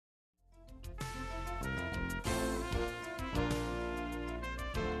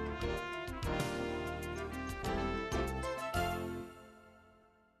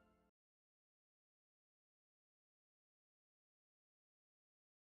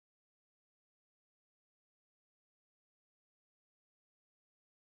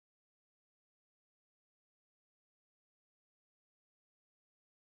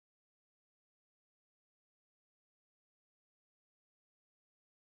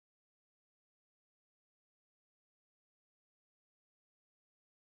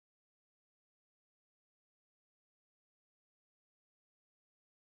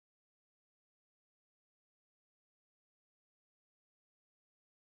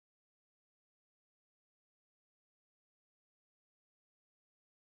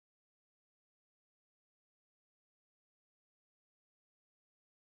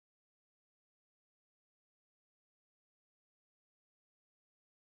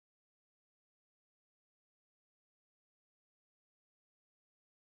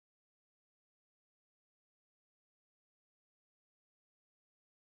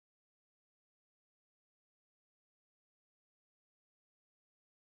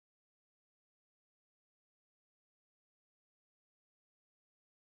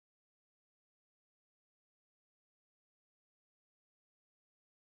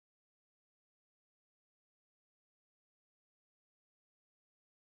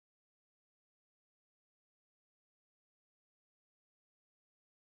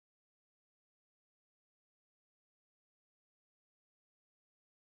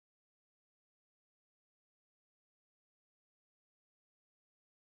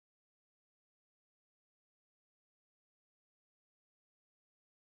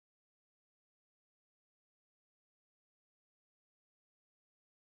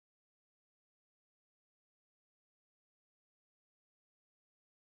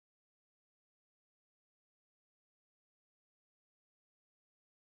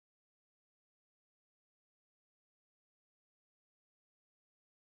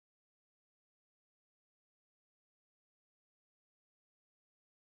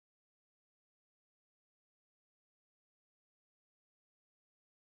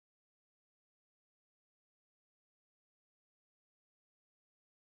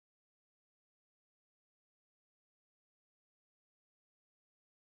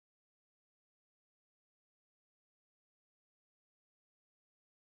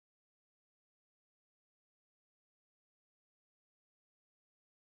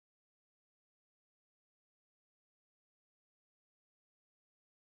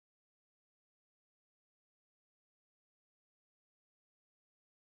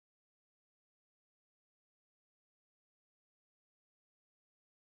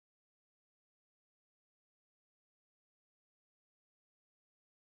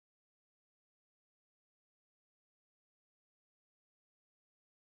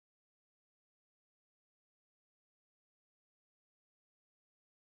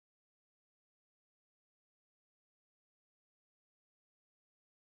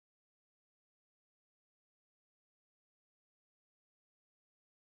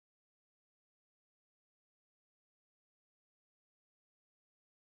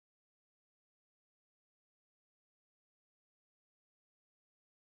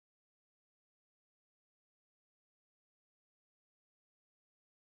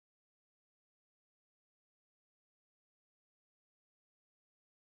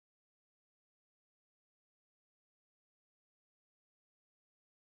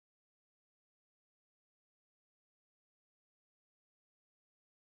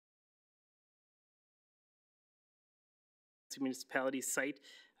municipality site,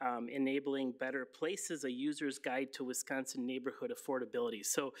 enabling better places, a user's guide to Wisconsin neighborhood affordability.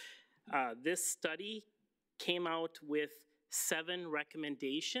 So this study came out with 7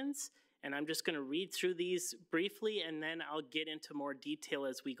 recommendations, and I'm just going to read through these briefly, and then I'll get into more detail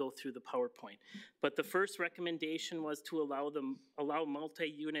as we go through the PowerPoint. But the first recommendation was to allow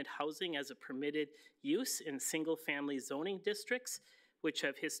multi-unit housing as a permitted use in single-family zoning districts, which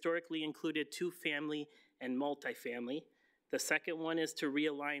have historically included 2-family and multifamily. The second one is to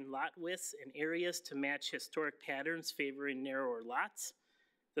realign lot widths and areas to match historic patterns favoring narrower lots.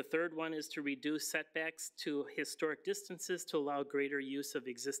 The third one is to reduce setbacks to historic distances to allow greater use of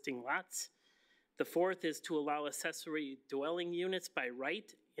existing lots. The fourth is to allow accessory dwelling units by right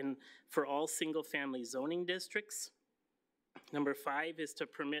for all single-family zoning districts. Number 5 is to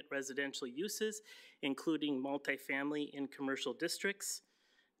permit residential uses, including multifamily in commercial districts.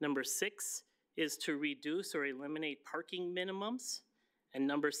 Number 6 is to reduce or eliminate parking minimums. And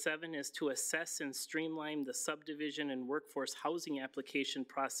number 7 is to assess and streamline the subdivision and workforce housing application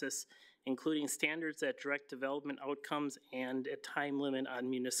process, including standards that direct development outcomes and a time limit on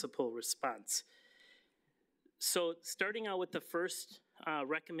municipal response. So starting out with the first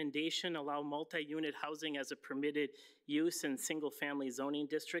recommendation, allow multi-unit housing as a permitted use in single-family zoning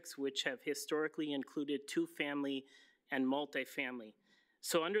districts, which have historically included 2-family and multifamily.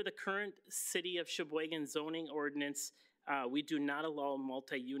 So under the current City of Sheboygan zoning ordinance, we do not allow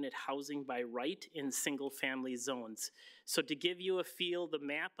multi-unit housing by right in single-family zones. So to give you a feel, the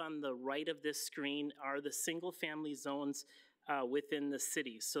map on the right of this screen are the single-family zones within the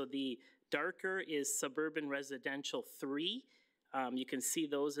city. So the darker is suburban residential 3. You can see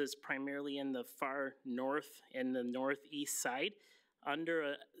those as primarily in the far north and the northeast side. Under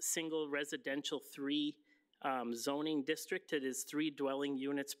a single residential 3 zoning district, it is 3 dwelling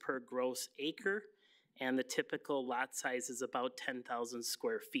units per gross acre, and the typical lot size is about 10,000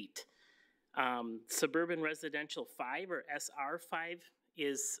 square feet. Suburban residential 5, or SR5,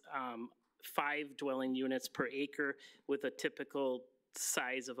 is 5 dwelling units per acre with a typical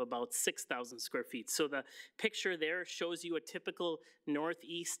size of about 6,000 square feet. So the picture there shows you a typical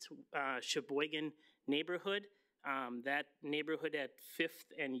northeast Sheboygan neighborhood. That neighborhood at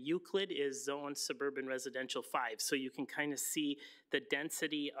 5th and Euclid is zoned suburban residential 5. So you can kind of see the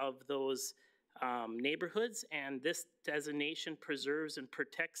density of those neighborhoods, and this designation preserves and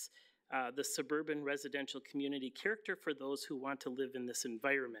protects the suburban residential community character for those who want to live in this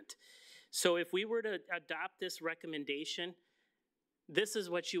environment. So if we were to adopt this recommendation, this is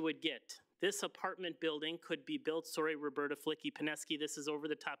what you would get. This apartment building could be built, sorry Roberta Flicky-Pineski, this is over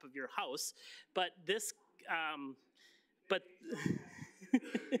the top of your house, but this,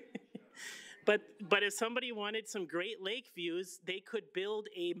 But if somebody wanted some Great Lake views, they could build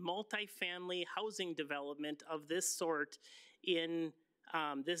a multifamily housing development of this sort in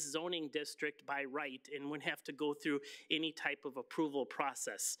this zoning district by right and wouldn't have to go through any type of approval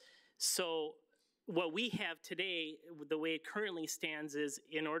process. So what we have today, the way it currently stands, is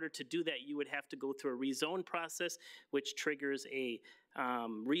in order to do that, you would have to go through a rezone process, which triggers a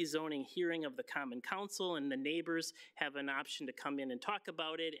rezoning hearing of the Common Council, and the neighbors have an option to come in and talk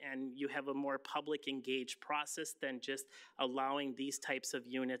about it, and you have a more public engaged process than just allowing these types of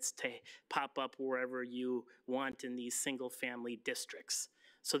units to pop up wherever you want in these single family districts.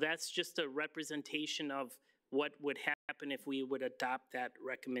 So that's just a representation of what would happen if we would adopt that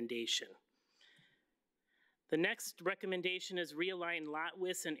recommendation. The next recommendation is realign lot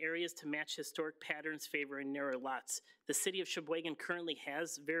widths and areas to match historic patterns favoring narrow lots. The City of Sheboygan currently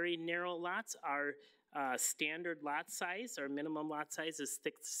has very narrow lots. Our standard lot size, our minimum lot size, is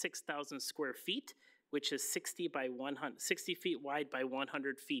 6,000 square feet, which is 60 feet wide by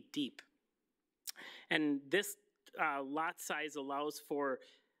 100 feet deep. And this lot size allows for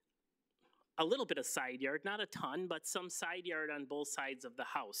a little bit of side yard, not a ton, but some side yard on both sides of the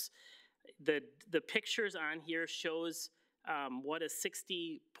house. The pictures on here shows what a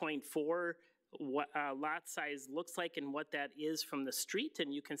 60.4 lot size looks like and what that is from the street,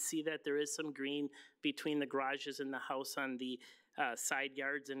 and you can see that there is some green between the garages and the house on the side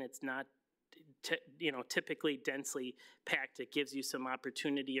yards, and it's not typically densely packed. It gives you some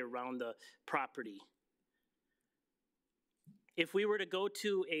opportunity around the property. If we were to go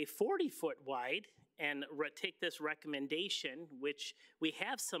to a 40-foot wide and take this recommendation, which we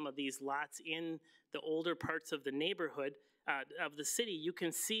have some of these lots in the older parts of the neighborhood of the city, you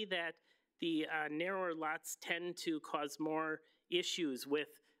can see that the narrower lots tend to cause more issues with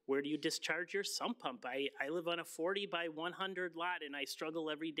where do you discharge your sump pump? I live on a 40 by 100 lot, and I struggle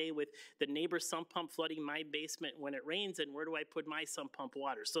every day with the neighbor's sump pump flooding my basement when it rains, and where do I put my sump pump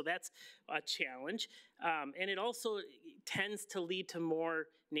water? So that's a challenge. And it also tends to lead to more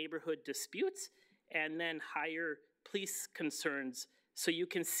neighborhood disputes and then higher police concerns. So you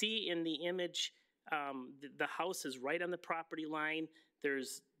can see in the image, the house is right on the property line.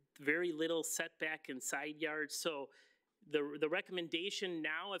 There's very little setback in side yards. So the recommendation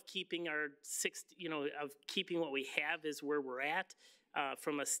now of keeping our keeping what we have is where we're at.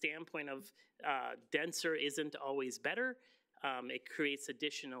 From a standpoint of denser isn't always better. It creates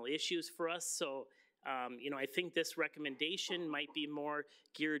additional issues for us. So I think this recommendation might be more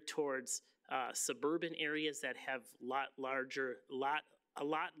geared towards suburban areas that have a lot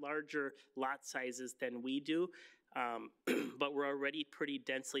larger lot sizes than we do, but we're already pretty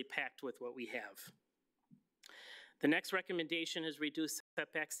densely packed with what we have. The next recommendation is reduce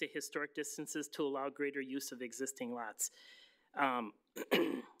setbacks to historic distances to allow greater use of existing lots.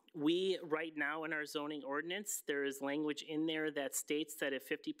 We, right now in our zoning ordinance, there is language in there that states that if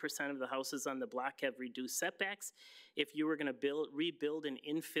 50% of the houses on the block have reduced setbacks, if you were going to rebuild an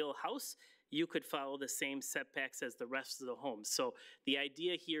infill house, you could follow the same setbacks as the rest of the homes. So the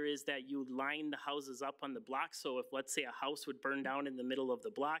idea here is that you line the houses up on the block. So if, let's say, a house would burn down in the middle of the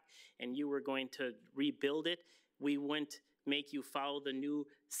block and you were going to rebuild it, we wouldn't make you follow the new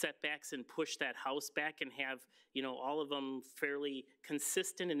setbacks and push that house back and have, all of them fairly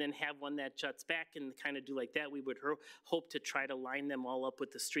consistent and then have one that juts back and kind of do like that. We would hope to try to line them all up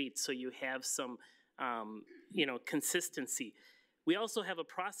with the street so you have some, consistency. We also have a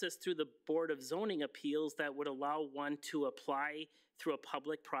process through the Board of Zoning Appeals that would allow one to apply through a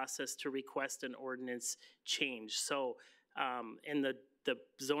public process to request an ordinance change. So, and the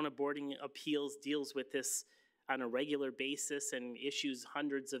Zone of Boarding Appeals deals with this on a regular basis and issues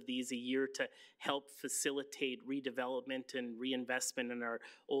hundreds of these a year to help facilitate redevelopment and reinvestment in our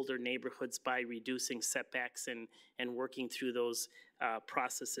older neighborhoods by reducing setbacks and working through those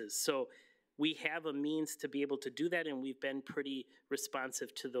processes. So we have a means to be able to do that, and we've been pretty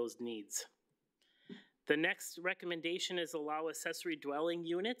responsive to those needs. The next recommendation is allow accessory dwelling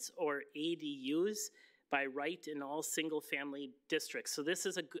units, or ADUs, by right in all single-family districts. So this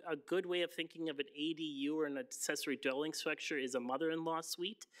is a good way of thinking of an ADU, or an accessory dwelling structure, is a mother-in-law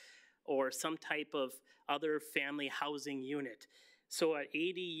suite or some type of other family housing unit. So an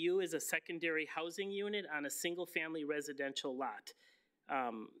ADU is a secondary housing unit on a single-family residential lot.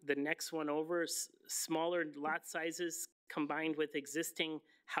 The next one over, smaller lot sizes combined with existing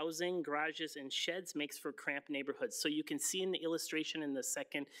housing, garages, and sheds makes for cramped neighborhoods. So you can see in the illustration in the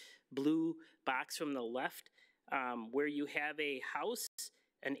second blue box from the left, where you have a house,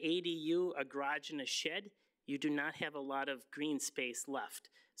 an ADU, a garage, and a shed, you do not have a lot of green space left.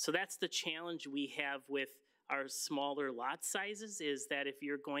 So that's the challenge we have with our smaller lot sizes, is that if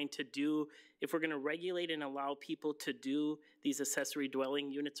we're going to regulate and allow people to do these accessory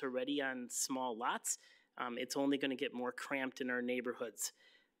dwelling units already on small lots, it's only going to get more cramped in our neighborhoods.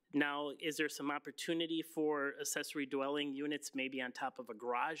 Now, is there some opportunity for accessory dwelling units maybe on top of a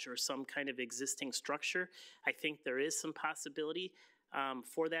garage or some kind of existing structure? I think there is some possibility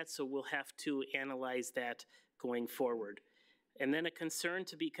for that, so we'll have to analyze that going forward. And then a concern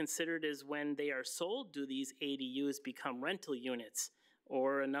to be considered is when they are sold, do these ADUs become rental units?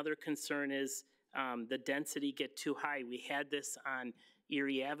 Or another concern is the density get too high. We had this on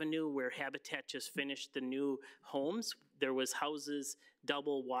Erie Avenue where Habitat just finished the new homes. There was houses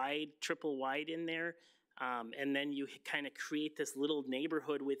double wide, triple wide in there. And then you kind of create this little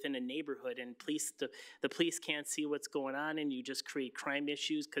neighborhood within a neighborhood, and the police can't see what's going on, and you just create crime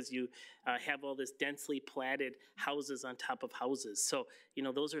issues because you have all this densely platted houses on top of houses. So,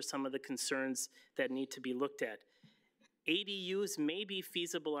 those are some of the concerns that need to be looked at. ADUs may be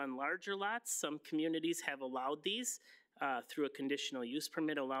feasible on larger lots. Some communities have allowed these through a conditional use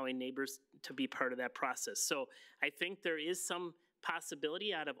permit, allowing neighbors to be part of that process. So I think there is some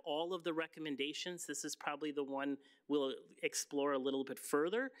possibility out of all of the recommendations. This is probably the one we'll explore a little bit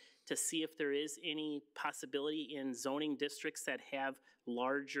further to see if there is any possibility in zoning districts that have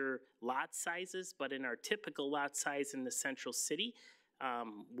larger lot sizes, but in our typical lot size in the central city,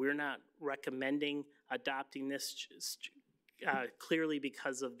 we're not recommending adopting this clearly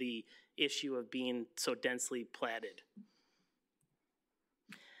because of the issue of being so densely platted.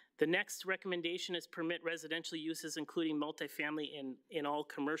 The next recommendation is permit residential uses, including multifamily in all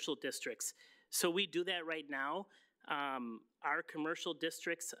commercial districts. So we do that right now. Our commercial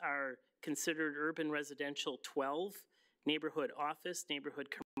districts are considered urban residential 12, neighborhood office, neighborhood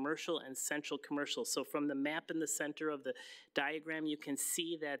commercial and central commercial. So from the map in the center of the diagram, you can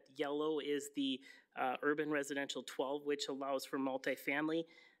see that yellow is the urban residential 12, which allows for multifamily.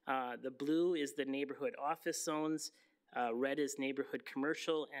 The blue is the neighborhood office zones. Red is neighborhood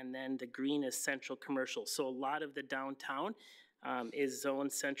commercial, and then the green is central commercial. So a lot of the downtown is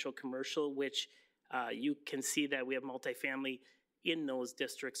zoned central commercial, which you can see that we have multifamily in those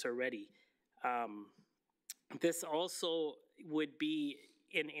districts already. This also would be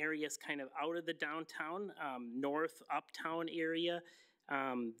in areas kind of out of the downtown, north uptown area.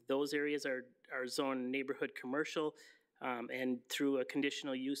 Those areas are zoned neighborhood commercial, and through a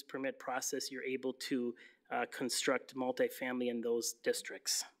conditional use permit process, you're able to construct multifamily in those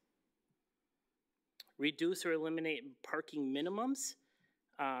districts. Reduce or eliminate parking minimums.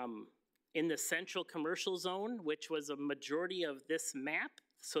 In the central commercial zone, which was a majority of this map,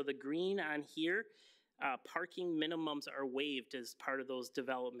 so the green on here, parking minimums are waived as part of those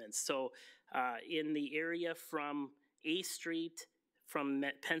developments. So in the area from A Street, from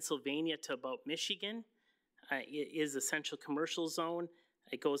Pennsylvania to about Michigan, is a central commercial zone.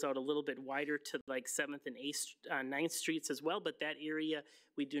 It goes out a little bit wider to like 7th and 9th Streets as well, but that area,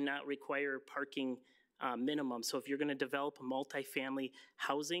 we do not require parking minimum. So if you're going to develop a multifamily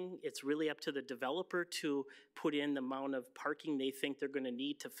housing, it's really up to the developer to put in the amount of parking they think they're going to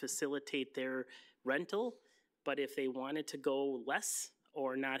need to facilitate their rental. But if they wanted to go less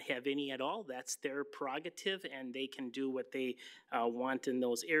or not have any at all, that's their prerogative, and they can do what they want in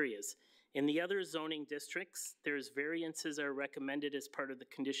those areas. In the other zoning districts, there's variances are recommended as part of the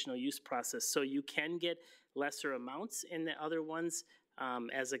conditional use process. So you can get lesser amounts in the other ones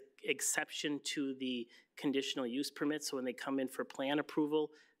as an exception to the conditional use permit. So when they come in for plan approval,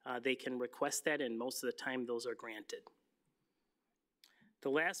 they can request that, and most of the time those are granted. The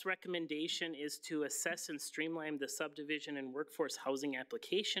last recommendation is to assess and streamline the subdivision and workforce housing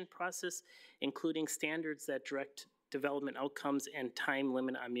application process, including standards that direct development outcomes and time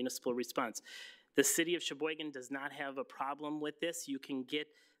limit on municipal response. The city of Sheboygan does not have a problem with this. You can get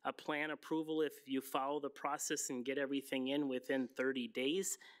a plan approval if you follow the process and get everything in within 30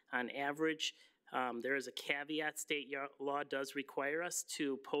 days on average. There is a caveat. State law does require us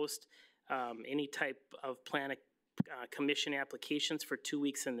to post any type of plan commission applications for 2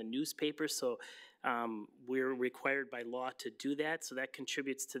 weeks in the newspaper, so we're required by law to do that, so that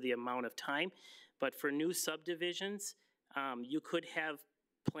contributes to the amount of time. But for new subdivisions, you could have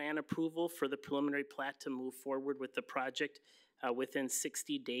plan approval for the preliminary plat to move forward with the project within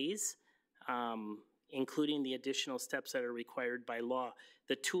 60 days, including the additional steps that are required by law.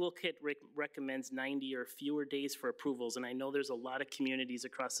 The toolkit recommends 90 or fewer days for approvals, and I know there's a lot of communities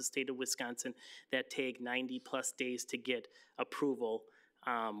across the state of Wisconsin that take 90 plus days to get approval.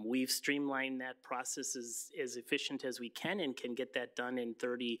 We've streamlined that process as efficient as we can and can get that done in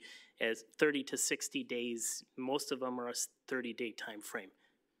 30 to 60 days. Most of them are a 30-day time frame.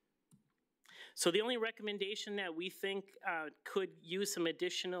 So the only recommendation that we think could use some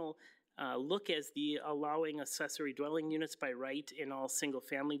additional look as the allowing accessory dwelling units by right in all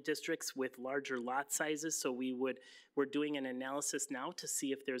single-family districts with larger lot sizes. So we're doing an analysis now to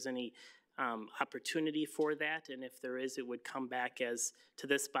see if there's any opportunity for that, and if there is, it would come back to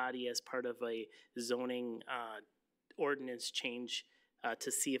this body as part of a zoning ordinance change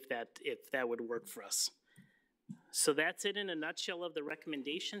to see if that would work for us. So that's it in a nutshell of the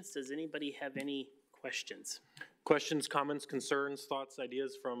recommendations. Does anybody have any questions? Questions, comments, concerns, thoughts,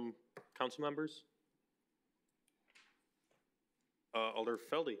 ideas from council members? Alder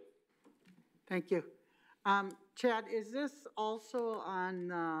Feldy. Thank you. Chad, is this also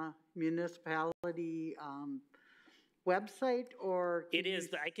on municipality website, or? It is.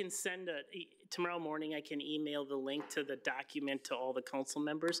 I can send tomorrow morning I can email the link to the document to all the council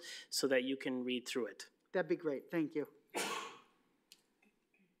members so that you can read through it. That'd be great. Thank you.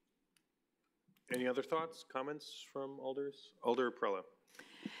 Any other thoughts, comments from alders? Alder Prella.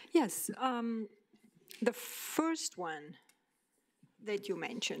 Yes, the first one that you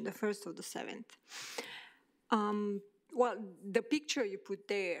mentioned, the first of the 7th. Well, the picture you put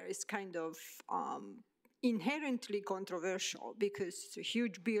there is kind of inherently controversial because it's a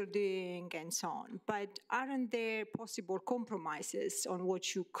huge building and so on. But aren't there possible compromises on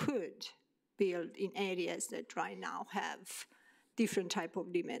what you could build in areas that right now have different type of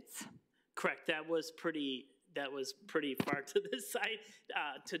limits? Correct. That was pretty far to the side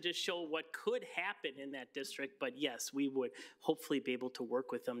to just show what could happen in that district. But yes, we would hopefully be able to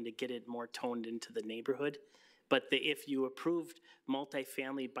work with them to get it more toned into the neighborhood. But if you approved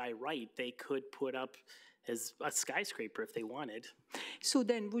multifamily by right, they could put up as a skyscraper if they wanted. So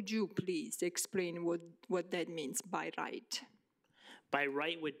then would you please explain what that means by right? By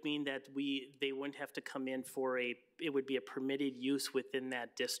right would mean that they wouldn't have to come in for it would be a permitted use within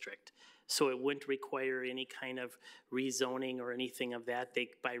that district. So it wouldn't require any kind of rezoning or anything of that. They,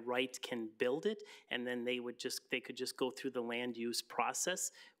 by right, can build it, and then they could just go through the land use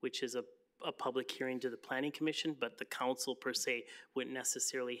process, which is a public hearing to the planning commission, but the council per se wouldn't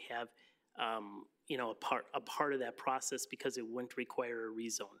necessarily have, you know, a part of that process because it wouldn't require a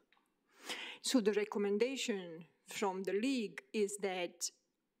rezone. So the recommendation from the league is that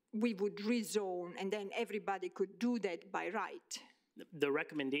we would rezone and then everybody could do that by right. The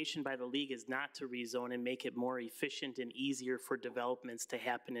recommendation by the league is not to rezone and make it more efficient and easier for developments to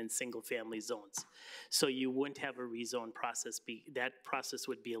happen in single-family zones. So you wouldn't have a rezone process. That process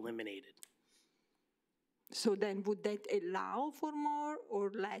would be eliminated. So then would that allow for more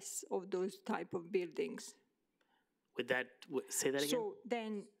or less of those type of buildings? Would that, say that again? So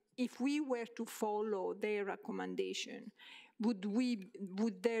then if we were to follow their recommendation,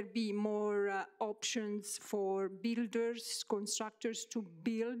 would there be more options for builders, constructors to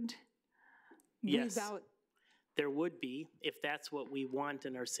build? Yes, without? there would be if that's what we want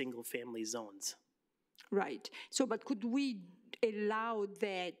in our single-family zones. Right. So, but could we allow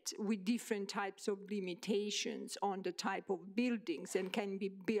that with different types of limitations on the type of buildings and can be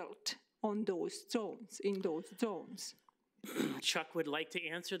built on those zones, in those zones? Chuck would like to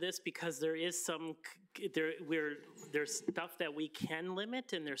answer this because there is some, there's stuff that we can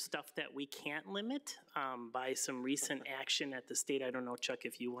limit and there's stuff that we can't limit by some recent action at the state. I don't know, Chuck,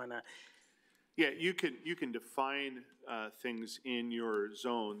 if you want to. Yeah, you can define things in your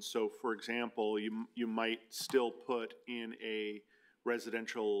zone. So, for example, you might still put in a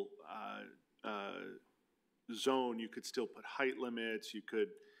residential zone. You could still put height limits. You could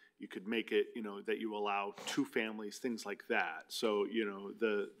make it, you know, that you allow 2 families, things like that. So, you know,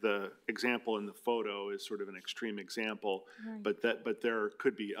 the example in the photo is sort of an extreme example, right. but there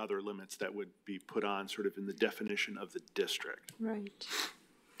could be other limits that would be put on sort of in the definition of the district. Right.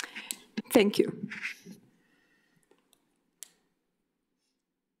 Thank you.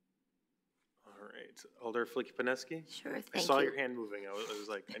 All right, Alder Flicky-Paneski? Sure, thank you. I saw your hand moving. I was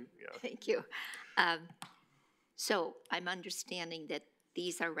like, yeah. Thank you. So I'm understanding that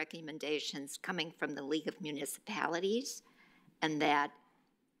these are recommendations coming from the League of Municipalities, and that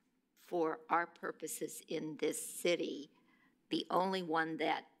for our purposes in this city, the only one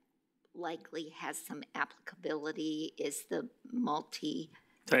that likely has some applicability is the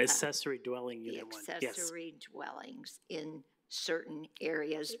the accessory dwelling unit one. The accessory dwellings in certain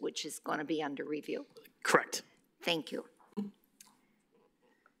areas, which is going to be under review. Correct. Thank you.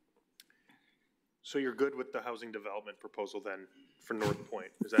 So you're good with the housing development proposal then for North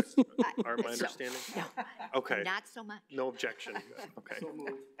Point? Is that my understanding? No. Okay. Not so much. No objection. Okay. So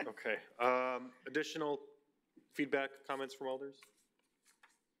moved. Okay. Additional feedback, comments from alders?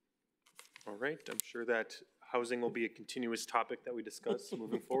 All right. I'm sure that housing will be a continuous topic that we discuss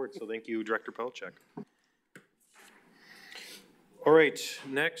moving forward. So thank you, Director Pelchek. All right.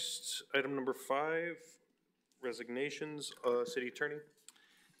 Next, item number 5, resignations. City Attorney.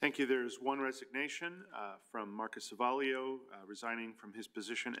 Thank you. There's one resignation from Marcus Savalio, resigning from his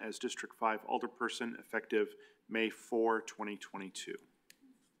position as District 5 Alderperson effective May 4, 2022.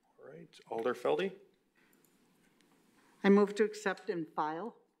 All right. Alder Feldy. I move to accept and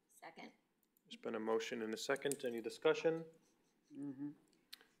file. Second. There's been a motion and a second. Any discussion? Mm-hmm.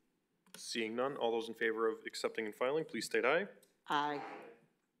 Seeing none, all those in favor of accepting and filing, please state aye. Aye.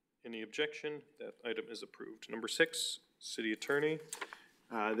 Any objection? That item is approved. Number 6, City Attorney.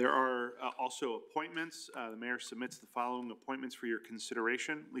 There are also appointments. The mayor submits the following appointments for your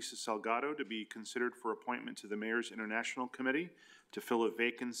consideration. Lisa Salgado to be considered for appointment to the Mayor's International Committee to fill a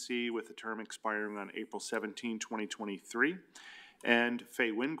vacancy with a term expiring on April 17, 2023. And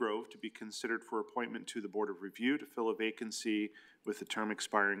Faye Wingrove to be considered for appointment to the Board of Review to fill a vacancy with a term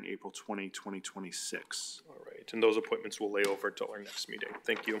expiring April 20, 2026. All right, and those appointments will lay over until our next meeting.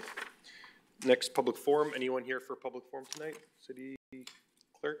 Thank you. Next public forum. Anyone here for public forum tonight? City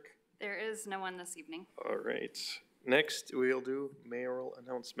Clerk? There is no one this evening. All right. Next, we'll do mayoral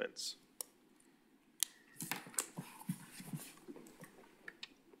announcements.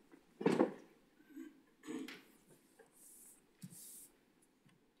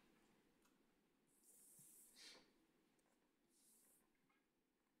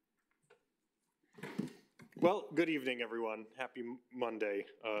 Well, good evening, everyone. Happy Monday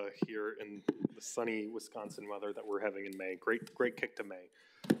here in the sunny Wisconsin weather that we're having in May. Great kick to May.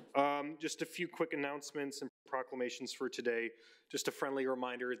 Just a few quick announcements and proclamations for today. Just a friendly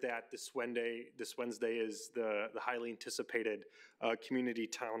reminder that this Wednesday is the highly anticipated community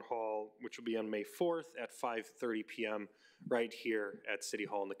town hall, which will be on May 4th at 5:30 p.m. right here at City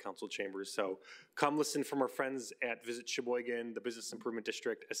Hall in the council chambers. So come listen from our friends at Visit Sheboygan, the Business Improvement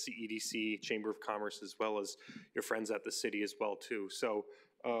District, SCEDC, Chamber of Commerce, as well as your friends at the city as well too. So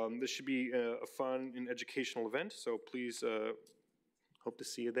this should be a fun and educational event. So please hope to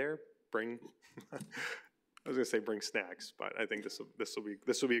see you there. Bring, I was gonna say bring snacks, but I think this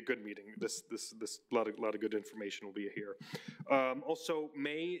will be a good meeting. This lot of good information will be here. Also,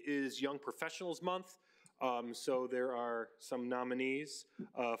 May is Young Professionals Month. So there are some nominees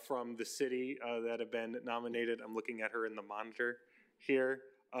from the city that have been nominated. I'm looking at her in the monitor here.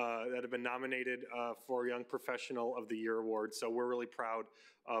 That have been nominated for Young Professional of the Year award. So we're really proud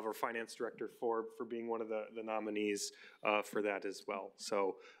of our finance director for being one of the nominees for that as well.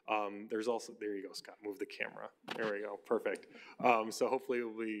 So there's also, there you go, Scott, move the camera. There we go, perfect. So hopefully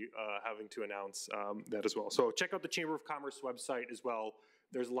we'll be having to announce that as well. So check out the Chamber of Commerce website as well.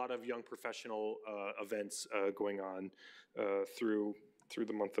 There's a lot of young professional events going on through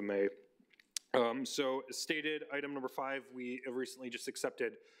the month of May. So as stated, item number 5, we recently just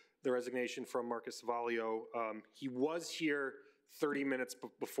accepted the resignation from Marcus Valio. He was here 30 minutes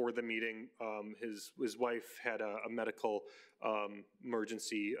before the meeting. His wife had a medical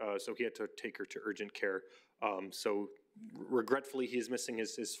emergency, so he had to take her to urgent care. So regretfully, he is missing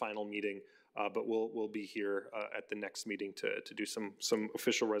his final meeting, but we'll be here at the next meeting to do some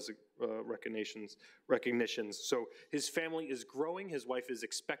official recognitions. So his family is growing. His wife is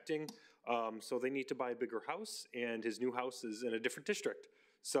expecting. So they need to buy a bigger house, and his new house is in a different district.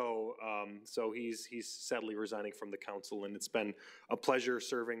 So he's sadly resigning from the council, and it's been a pleasure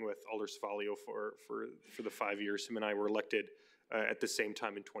serving with Alder Svalio for the 5 years. Him and I were elected at the same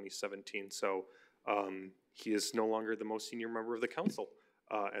time in 2017. So he is no longer the most senior member of the council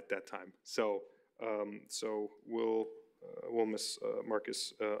at that time. So we'll miss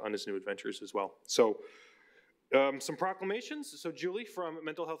Marcus on his new adventures as well. So. Some proclamations. So Julie from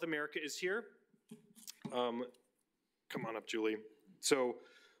Mental Health America is here. Come on up, Julie. So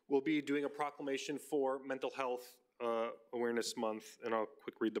we'll be doing a proclamation for Mental Health Awareness Month, and I'll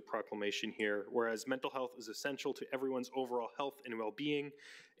quick read the proclamation here. Whereas mental health is essential to everyone's overall health and well-being,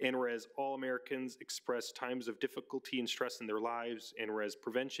 and whereas all Americans express times of difficulty and stress in their lives, and whereas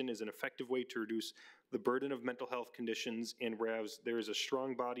prevention is an effective way to reduce the burden of mental health conditions, and whereas there is a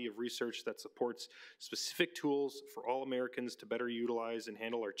strong body of research that supports specific tools for all Americans to better utilize and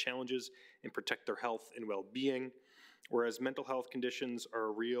handle our challenges and protect their health and well-being, whereas mental health conditions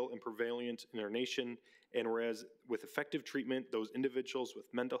are real and prevalent in our nation, and whereas with effective treatment, those individuals with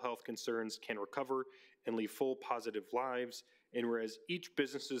mental health concerns can recover and lead full positive lives, and whereas each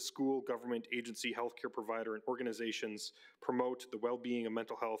business, school, government, agency, healthcare provider, and organizations promote the well-being of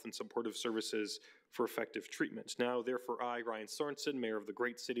mental health and supportive services for effective treatment. Now, therefore, I, Ryan Sorensen, Mayor of the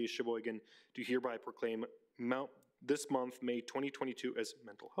great city of Sheboygan, do hereby proclaim this month, May 2022, as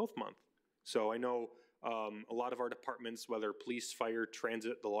Mental Health Month. So I know a lot of our departments, whether police, fire,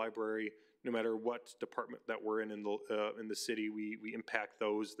 transit, the library, no matter what department that we're in the city, we impact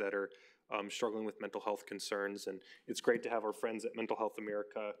those that are struggling with mental health concerns. And it's great to have our friends at Mental Health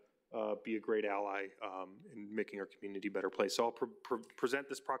America be a great ally in making our community a better place. So I'll present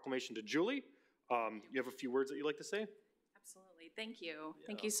this proclamation to Julie. You have a few words that you'd like to say? Absolutely. Thank you. Yeah.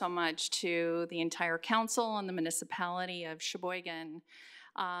 Thank you so much to the entire council and the municipality of Sheboygan.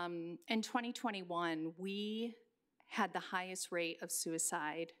 In 2021, we had the highest rate of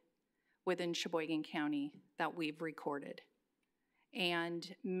suicide within Sheboygan County that we've recorded.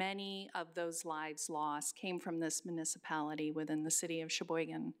 And many of those lives lost came from this municipality within the city of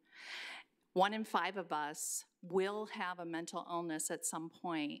Sheboygan. 1 in 5 of us will have a mental illness at some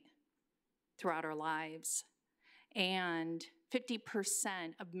point throughout our lives. And 50%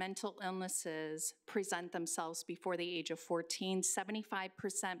 of mental illnesses present themselves before the age of 14, 75%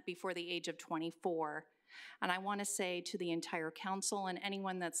 before the age of 24. And I want to say to the entire council and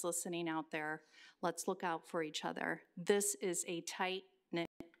anyone that's listening out there, let's look out for each other. This is a tight-knit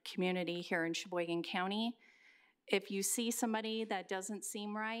community here in Sheboygan County. If you see somebody that doesn't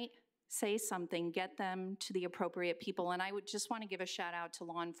seem right, say something, get them to the appropriate people. And I would just want to give a shout out to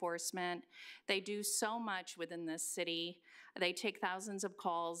law enforcement. They do so much within this city. They take thousands of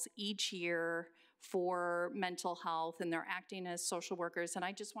calls each year for mental health, and they're acting as social workers. And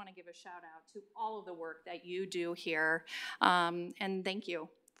I just want to give a shout out to all of the work that you do here. And thank you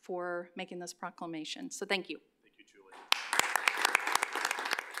for making this proclamation. So thank you. Thank you, Julie.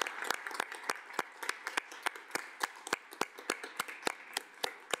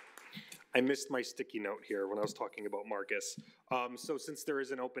 I missed my sticky note here when I was talking about Marcus. So since there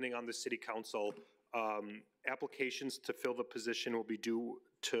is an opening on the city council, applications to fill the position will be due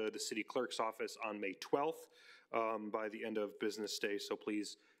to the city clerk's office on May 12th by the end of business day. So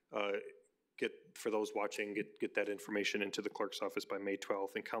please for those watching, get that information into the clerk's office by May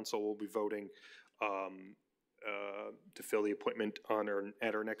 12th. And council will be voting to fill the appointment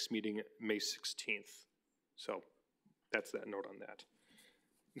at our next meeting, May 16th. So that's that note on that.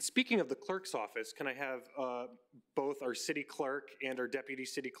 And speaking of the clerk's office, can I have both our city clerk and our deputy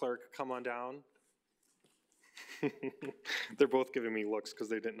city clerk come on down? They're both giving me looks because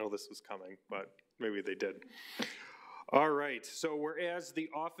they didn't know this was coming, but maybe they did. All right, so whereas the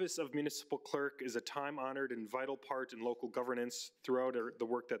office of municipal clerk is a time-honored and vital part in local governance throughout the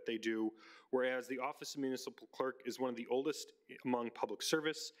work that they do, whereas the office of municipal clerk is one of the oldest among public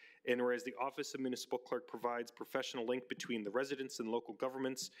service, and whereas the office of municipal clerk provides professional link between the residents and local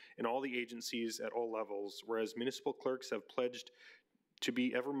governments and all the agencies at all levels, whereas municipal clerks have pledged to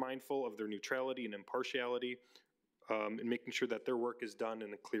be ever mindful of their neutrality and impartiality, and making sure that their work is done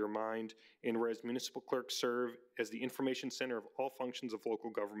in a clear mind. And whereas municipal clerks serve as the information center of all functions of local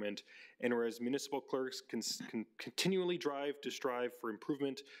government, and whereas municipal clerks can continually strive for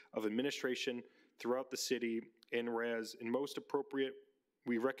improvement of administration throughout the city, and whereas in most appropriate,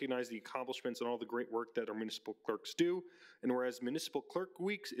 we recognize the accomplishments and all the great work that our municipal clerks do. And whereas Municipal Clerk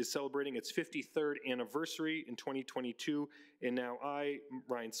Week is celebrating its 53rd anniversary in 2022, and now I,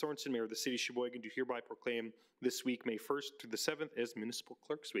 Ryan Sorensen, Mayor of the City of Sheboygan, do hereby proclaim this week, May 1st through the 7th, as Municipal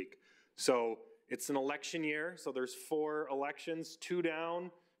Clerks Week. So it's an election year, so there's 4 elections, 2 down,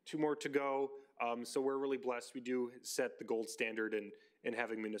 2 more to go. So we're really blessed. We do set the gold standard in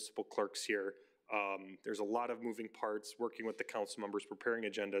having municipal clerks here. There's a lot of moving parts, working with the council members, preparing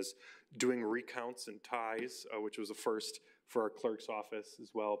agendas, doing recounts and ties, which was a first for our clerk's office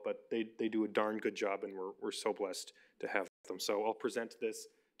as well, but they do a darn good job, and we're so blessed to have them. So I'll present this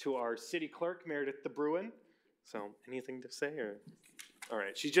to our city clerk, Meredith DeBruin. So anything to say? Or? All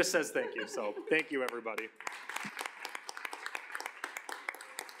right, she just says thank you, so thank you, everybody.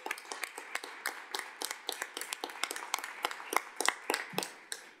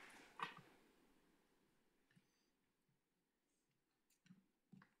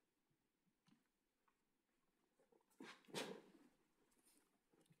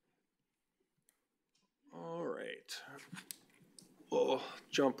 We'll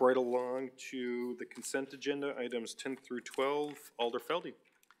jump right along to the consent agenda, items 10 through 12. Alder Feldy.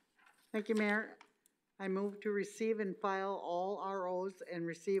 Thank you, Mayor. I move to receive and file all ROs and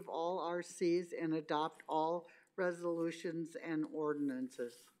receive all RCs and adopt all resolutions and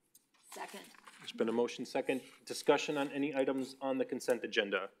ordinances. Second. There's been a motion second. Discussion on any items on the consent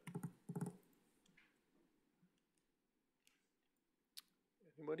agenda.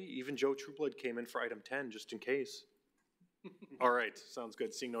 Anybody? Even Joe Trueblood came in for item 10 just in case. All right, sounds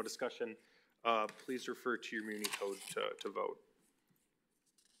good. Seeing no discussion, please refer to your Muni code to vote.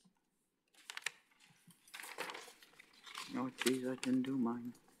 Oh, geez, I didn't do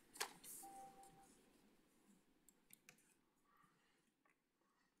mine.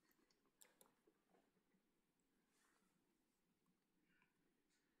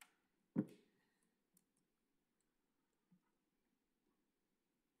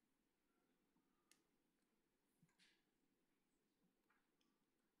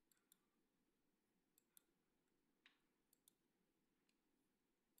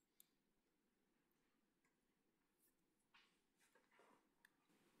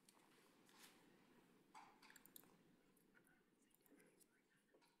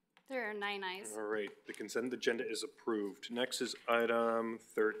 There are 9 ayes. All right, the consent agenda is approved. Next is item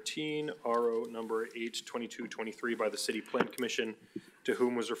 13, RO number 82223 by the City Plan Commission, to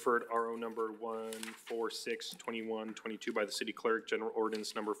whom was referred RO number 1462122 by the City Clerk, General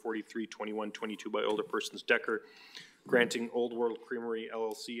Ordinance number 432122 by Alderpersons Decker, granting Old World Creamery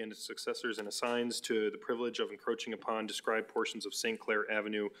LLC and its successors and assigns to the privilege of encroaching upon described portions of St. Clair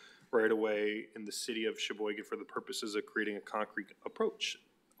Avenue right away in the city of Sheboygan for the purposes of creating a concrete approach.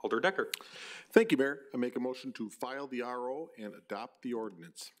 Alder Decker. Thank you, Mayor. I make a motion to file the RO and adopt the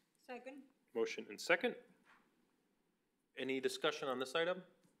ordinance. Second. Motion and second. Any discussion on this item?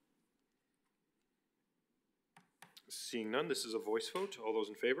 Seeing none, this is a voice vote. All those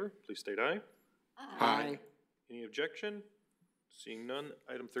in favor, please state aye. Aye. Any objection? Seeing none,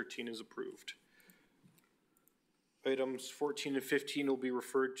 item 13 is approved. Items 14 and 15 will be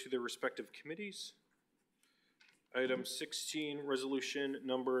referred to their respective committees. Item 16, resolution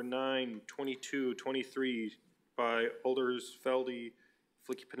number 92223 by Alders Feldy,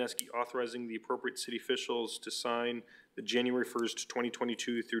 Flicky-Pineski, authorizing the appropriate city officials to sign the January 1st,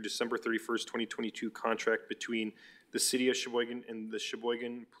 2022 through December 31st, 2022 contract between the City of Sheboygan and the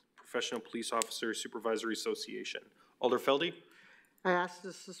Sheboygan Professional Police Officer Supervisory Association. Alder Feldy? I ask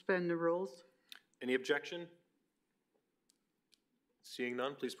to suspend the rules. Any objection? Seeing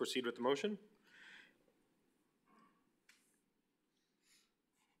none, please proceed with the motion.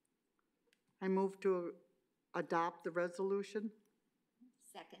 I move to adopt the resolution.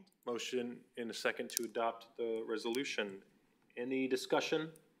 Second. Motion in a second to adopt the resolution. Any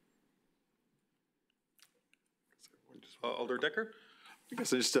discussion? Alder Decker? I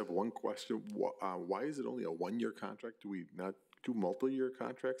guess I just have one question. Why is it only a one-year contract? Do we not do multi-year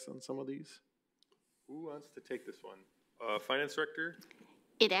contracts on some of these? Who wants to take this one? Finance Director?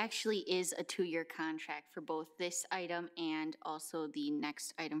 It actually is a 2-year contract for both this item and also the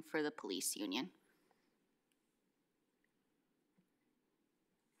next item for the police union.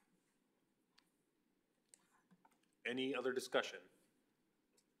 Any other discussion?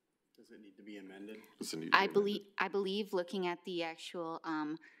 Does it need to be amended? I believe looking at the actual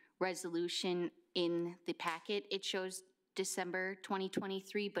resolution in the packet, it shows December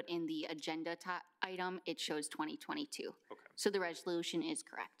 2023, but in the agenda item, it shows 2022. Okay. So the resolution is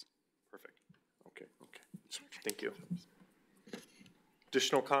correct. Perfect. Okay. Thank you.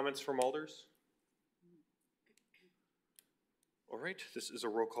 Additional comments from alders? All right, this is a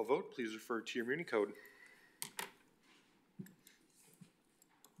roll call vote. Please refer to your Muni code.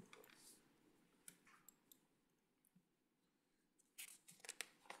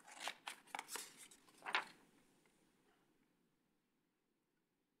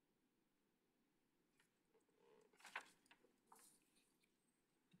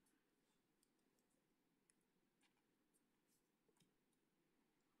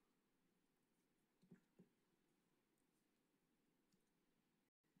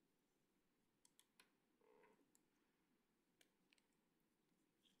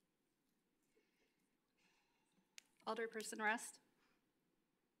 Alderperson Rust.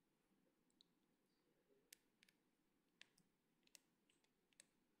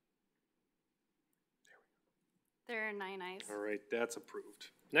 There are 9 ayes. All right, that's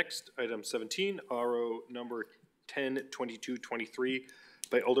approved. Next, item 17, RO number 102223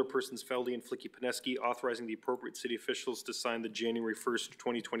 by Alderpersons Feldy and Flicky-Pineski, authorizing the appropriate city officials to sign the January 1st,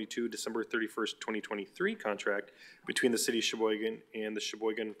 2022, December 31st, 2023 contract between the City of Sheboygan and the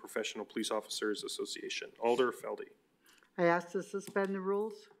Sheboygan Professional Police Officers Association. Alder Feldy. I ask to suspend the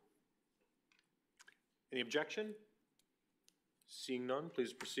rules. Any objection? Seeing none,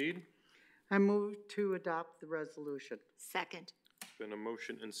 please proceed. I move to adopt the resolution. Second. Been a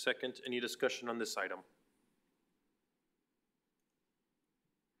motion and second. Any discussion on this item?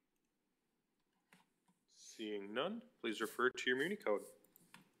 Seeing none, please refer to your Muni code.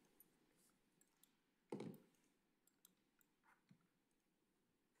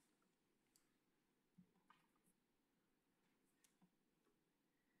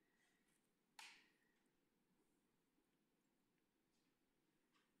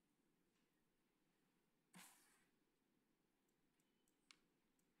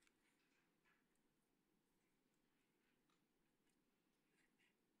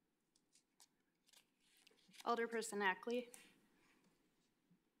 Alderperson Ackley.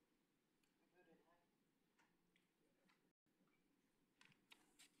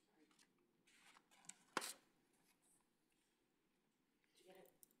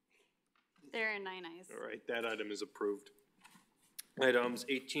 There are 9 ayes. All right, that item is approved. Items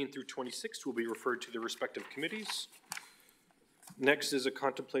 18 through 26 will be referred to the respective committees. Next is a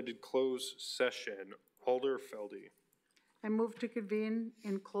contemplated closed session. Alder Feldy. I move to convene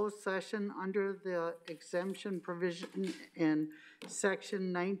in closed session under the exemption provision in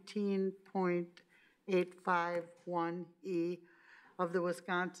section 19.851E of the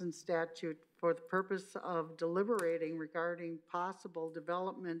Wisconsin statute for the purpose of deliberating regarding possible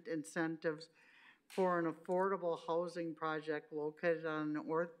development incentives for an affordable housing project located on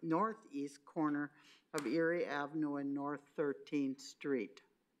the northeast corner of Erie Avenue and North 13th Street.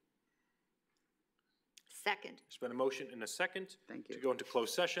 Second. There's been a motion and a second. Thank you. To go into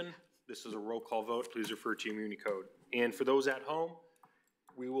closed session. This is a roll call vote. Please refer to your Muni code. And for those at home,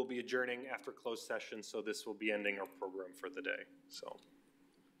 we will be adjourning after closed session, so this will be ending our program for the day. So.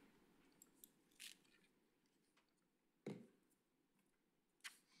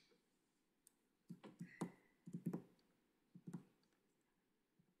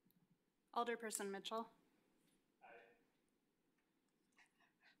 Alderperson Mitchell.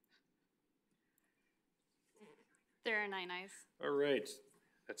 There are 9 ayes. All right,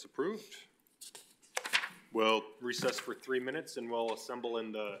 that's approved. We'll recess for 3 minutes and we'll assemble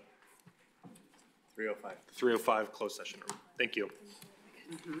in the 305. 305 closed session room. Thank you.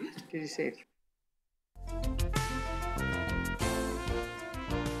 Did you say